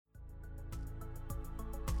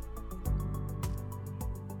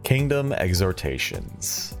Kingdom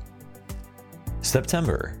Exhortations,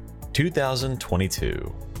 September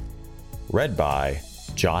 2022. Read by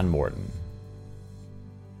John Morton.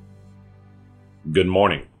 Good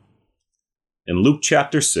morning. In Luke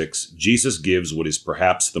chapter 6, Jesus gives what is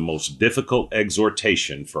perhaps the most difficult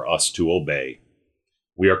exhortation for us to obey.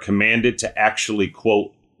 We are commanded to actually,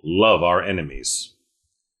 quote, love our enemies.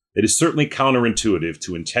 It is certainly counterintuitive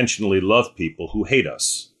to intentionally love people who hate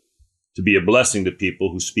us, to be a blessing to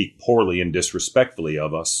people who speak poorly and disrespectfully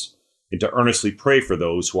of us, and to earnestly pray for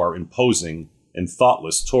those who are imposing and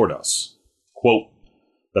thoughtless toward us. Quote,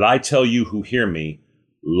 "But I tell you who hear me,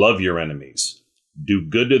 love your enemies. Do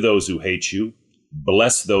good to those who hate you.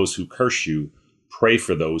 Bless those who curse you. Pray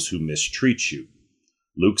for those who mistreat you."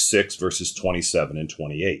 Luke 6, verses 27 and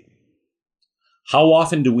 28. How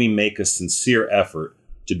often do we make a sincere effort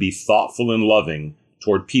to be thoughtful and loving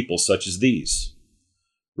toward people such as these?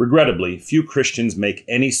 Regrettably, few Christians make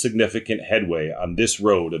any significant headway on this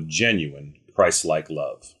road of genuine, Christ-like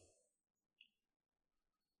love.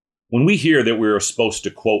 When we hear that we are supposed to,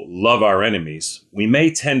 quote, love our enemies, we may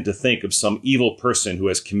tend to think of some evil person who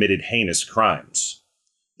has committed heinous crimes.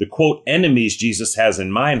 The, quote, enemies Jesus has in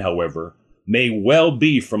mind, however, may well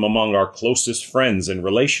be from among our closest friends and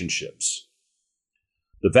relationships.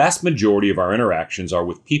 The vast majority of our interactions are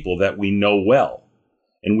with people that we know well,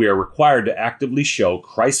 and we are required to actively show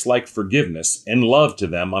Christ-like forgiveness and love to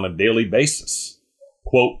them on a daily basis.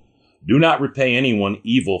 Quote, "Do not repay anyone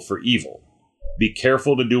evil for evil. Be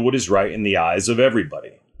careful to do what is right in the eyes of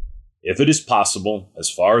everybody. If it is possible,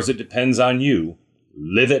 as far as it depends on you,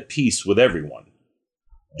 live at peace with everyone.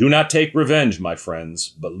 Do not take revenge, my friends,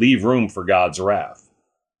 but leave room for God's wrath.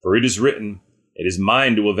 For it is written, 'It is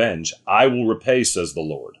mine to avenge, I will repay, says the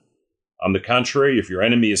Lord.' On the contrary, if your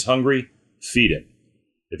enemy is hungry, feed him.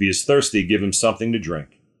 If he is thirsty, give him something to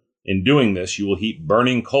drink. In doing this, you will heap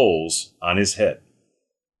burning coals on his head.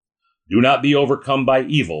 Do not be overcome by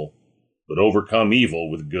evil, but overcome evil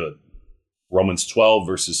with good." Romans 12,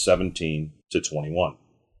 verses 17 to 21.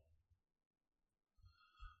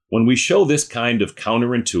 When we show this kind of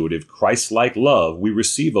counterintuitive, Christ-like love, we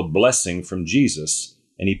receive a blessing from Jesus,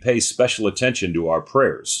 and he pays special attention to our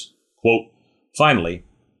prayers. Quote, "Finally,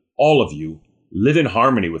 all of you, live in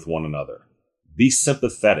harmony with one another. Be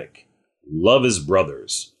sympathetic. Love as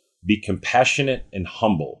brothers. Be compassionate and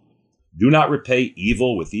humble. Do not repay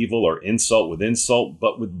evil with evil or insult with insult,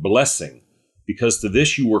 but with blessing, because to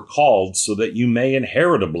this you were called so that you may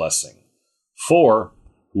inherit a blessing. For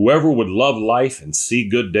whoever would love life and see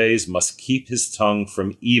good days must keep his tongue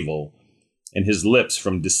from evil and his lips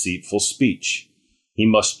from deceitful speech. He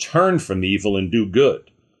must turn from evil and do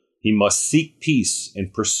good. He must seek peace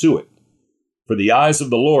and pursue it. For the eyes of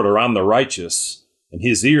the Lord are on the righteous, and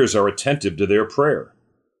his ears are attentive to their prayer.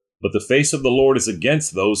 But the face of the Lord is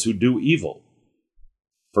against those who do evil."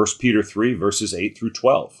 1 Peter 3, verses 8 through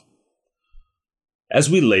 12. As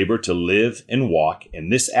we labor to live and walk in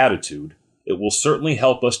this attitude, it will certainly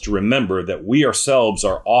help us to remember that we ourselves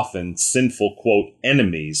are often sinful, quote,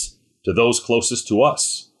 enemies to those closest to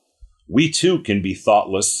us. We too can be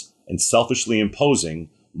thoughtless and selfishly imposing,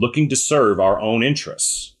 looking to serve our own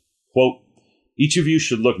interests. Quote, "Each of you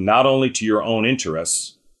should look not only to your own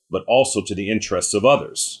interests, but also to the interests of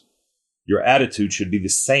others. Your attitude should be the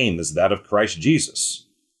same as that of Christ Jesus."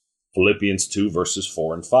 Philippians 2, verses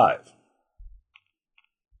 4 and 5.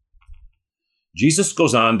 Jesus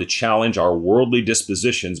goes on to challenge our worldly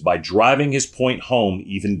dispositions by driving his point home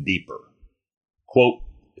even deeper. Quote,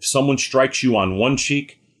 "If someone strikes you on one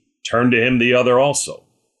cheek, turn to him the other also.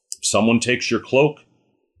 If someone takes your cloak,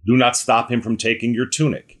 do not stop him from taking your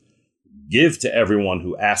tunic. Give to everyone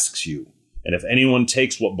who asks you, and if anyone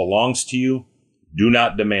takes what belongs to you, do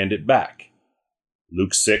not demand it back."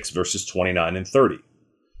 Luke 6, verses 29 and 30.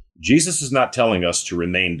 Jesus is not telling us to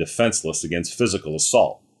remain defenseless against physical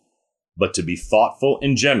assault, but to be thoughtful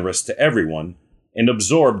and generous to everyone and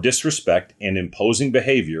absorb disrespect and imposing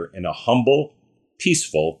behavior in a humble,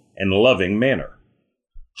 peaceful, and loving manner.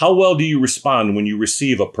 How well do you respond when you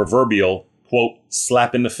receive a proverbial, quote,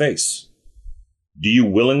 slap in the face? Do you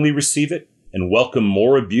willingly receive it and welcome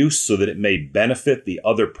more abuse so that it may benefit the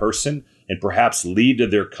other person and perhaps lead to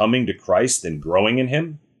their coming to Christ and growing in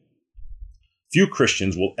him? Few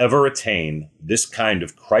Christians will ever attain this kind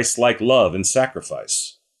of Christ-like love and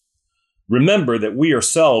sacrifice. Remember that we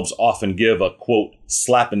ourselves often give a, quote,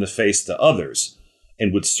 slap in the face to others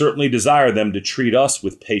and would certainly desire them to treat us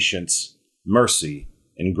with patience, mercy,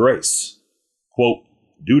 and grace. Quote,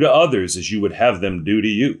 "Do to others as you would have them do to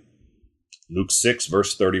you." Luke 6,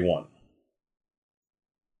 verse 31.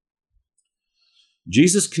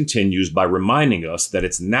 Jesus continues by reminding us that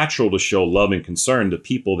it's natural to show love and concern to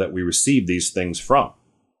people that we receive these things from.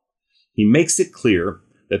 He makes it clear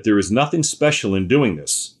that there is nothing special in doing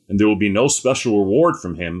this, and there will be no special reward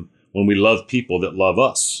from him when we love people that love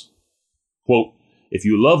us. Quote, if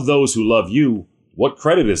you love those who love you, what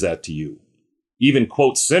credit is that to you? Even,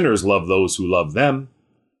 quote, sinners love those who love them.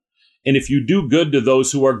 And if you do good to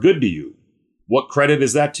those who are good to you, what credit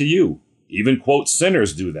is that to you? Even, quote,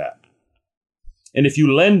 sinners do that. And if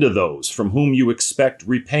you lend to those from whom you expect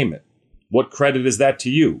repayment, what credit is that to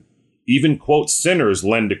you? Even, quote, sinners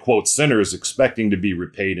lend to, quote, sinners expecting to be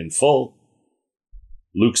repaid in full.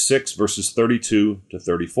 Luke 6, verses 32 to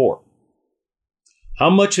 34. How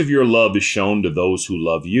much of your love is shown to those who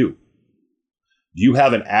love you? Do you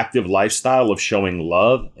have an active lifestyle of showing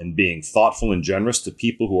love and being thoughtful and generous to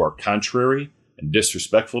people who are contrary and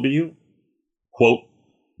disrespectful to you? Quote,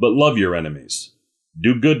 but love your enemies,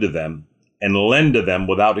 do good to them, and lend to them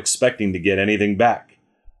without expecting to get anything back.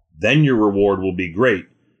 Then your reward will be great,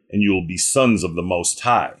 and you will be sons of the Most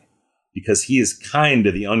High, because he is kind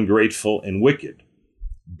to the ungrateful and wicked.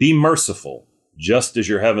 Be merciful, just as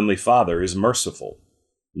your heavenly Father is merciful.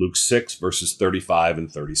 Luke 6, verses 35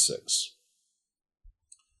 and 36.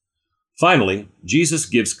 Finally, Jesus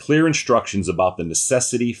gives clear instructions about the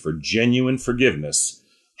necessity for genuine forgiveness,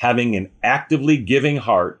 having an actively giving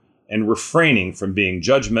heart, and refraining from being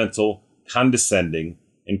judgmental, condescending,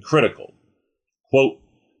 and critical. Quote,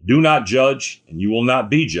 do not judge, and you will not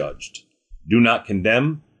be judged. Do not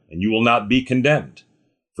condemn, and you will not be condemned.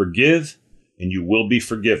 Forgive, and you will be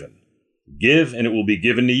forgiven. Give, and it will be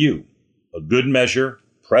given to you. A good measure,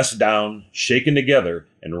 pressed down, shaken together,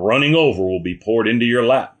 and running over will be poured into your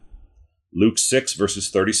lap. Luke 6, verses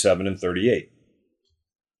 37 and 38.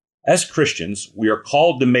 As Christians, we are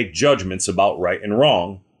called to make judgments about right and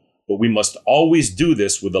wrong, but we must always do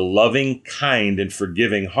this with a loving, kind, and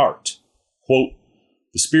forgiving heart. Quote,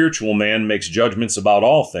 the spiritual man makes judgments about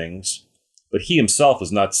all things, but he himself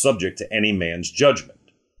is not subject to any man's judgment.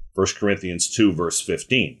 1 Corinthians 2, verse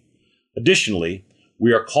 15. Additionally,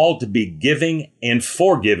 we are called to be giving and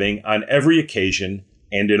forgiving on every occasion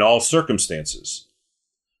and in all circumstances.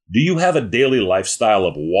 Do you have a daily lifestyle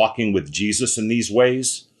of walking with Jesus in these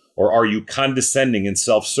ways, or are you condescending and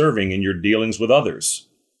self-serving in your dealings with others?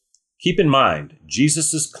 Keep in mind,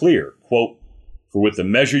 Jesus is clear, quote, for with the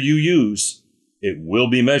measure you use, it will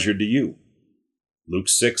be measured to you. Luke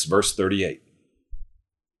 6, verse 38.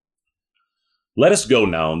 Let us go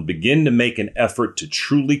now and begin to make an effort to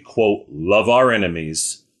truly, quote, love our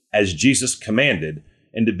enemies as Jesus commanded,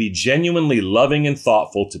 and to be genuinely loving and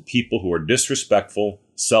thoughtful to people who are disrespectful,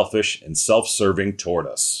 selfish, and self-serving toward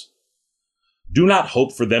us. Do not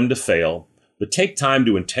hope for them to fail, but take time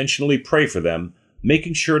to intentionally pray for them,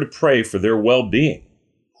 making sure to pray for their well-being.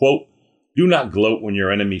 Quote, do not gloat when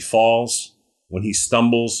your enemy falls. When he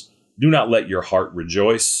stumbles, do not let your heart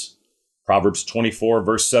rejoice. Proverbs 24,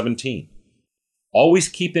 verse 17. Always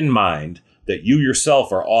keep in mind that you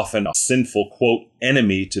yourself are often a sinful, quote,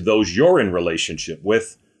 enemy to those you're in relationship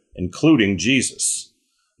with, including Jesus.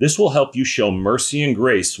 This will help you show mercy and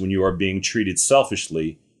grace when you are being treated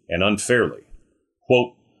selfishly and unfairly.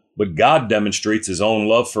 Quote, but God demonstrates his own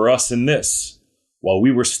love for us in this. While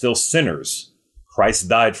we were still sinners, Christ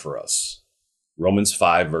died for us. Romans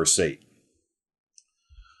 5, verse 8.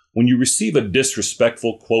 When you receive a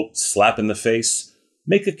disrespectful, quote, slap in the face,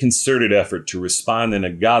 make a concerted effort to respond in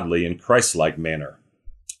a godly and Christ-like manner.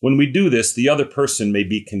 When we do this, the other person may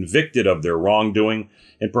be convicted of their wrongdoing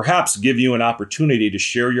and perhaps give you an opportunity to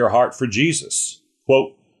share your heart for Jesus.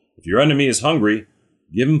 Quote, if your enemy is hungry,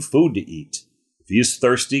 give him food to eat. If he is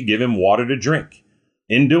thirsty, give him water to drink.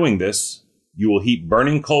 In doing this, you will heap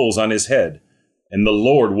burning coals on his head, and the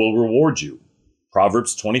Lord will reward you.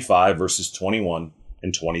 Proverbs 25, verses 21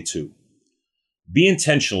 and 22. Be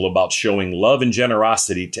intentional about showing love and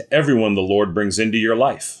generosity to everyone the Lord brings into your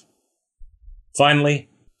life. Finally,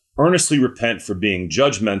 earnestly repent for being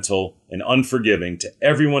judgmental and unforgiving to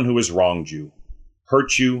everyone who has wronged you,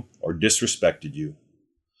 hurt you, or disrespected you.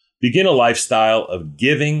 Begin a lifestyle of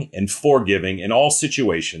giving and forgiving in all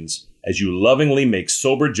situations as you lovingly make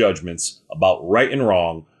sober judgments about right and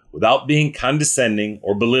wrong without being condescending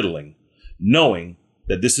or belittling, knowing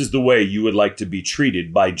that this is the way you would like to be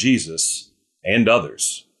treated by Jesus and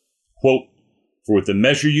others. Quote, for with the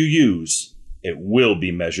measure you use, it will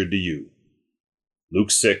be measured to you.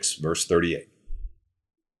 Luke 6, verse 38.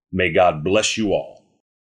 May God bless you all.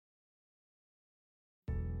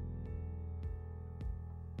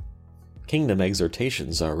 Kingdom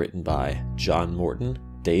Exhortations are written by John Morton,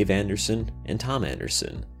 Dave Anderson, and Tom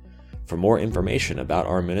Anderson. For more information about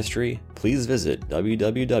our ministry, please visit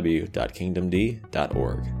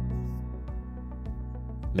www.kingdomd.org.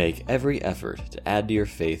 Make every effort to add to your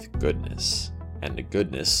faith goodness, and to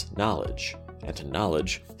goodness knowledge, and to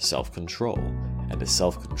knowledge self-control, and to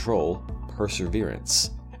self-control perseverance,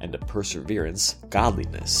 and to perseverance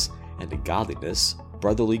godliness, and to godliness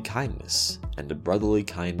brotherly kindness, and to brotherly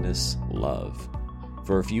kindness love.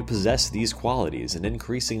 For if you possess these qualities in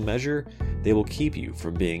increasing measure, they will keep you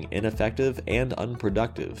from being ineffective and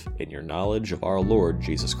unproductive in your knowledge of our Lord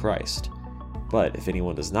Jesus Christ. But if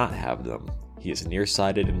anyone does not have them, he is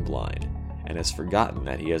nearsighted and blind, and has forgotten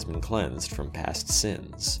that he has been cleansed from past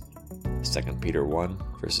sins. 2 Peter 1,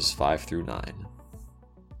 verses 5 through 9.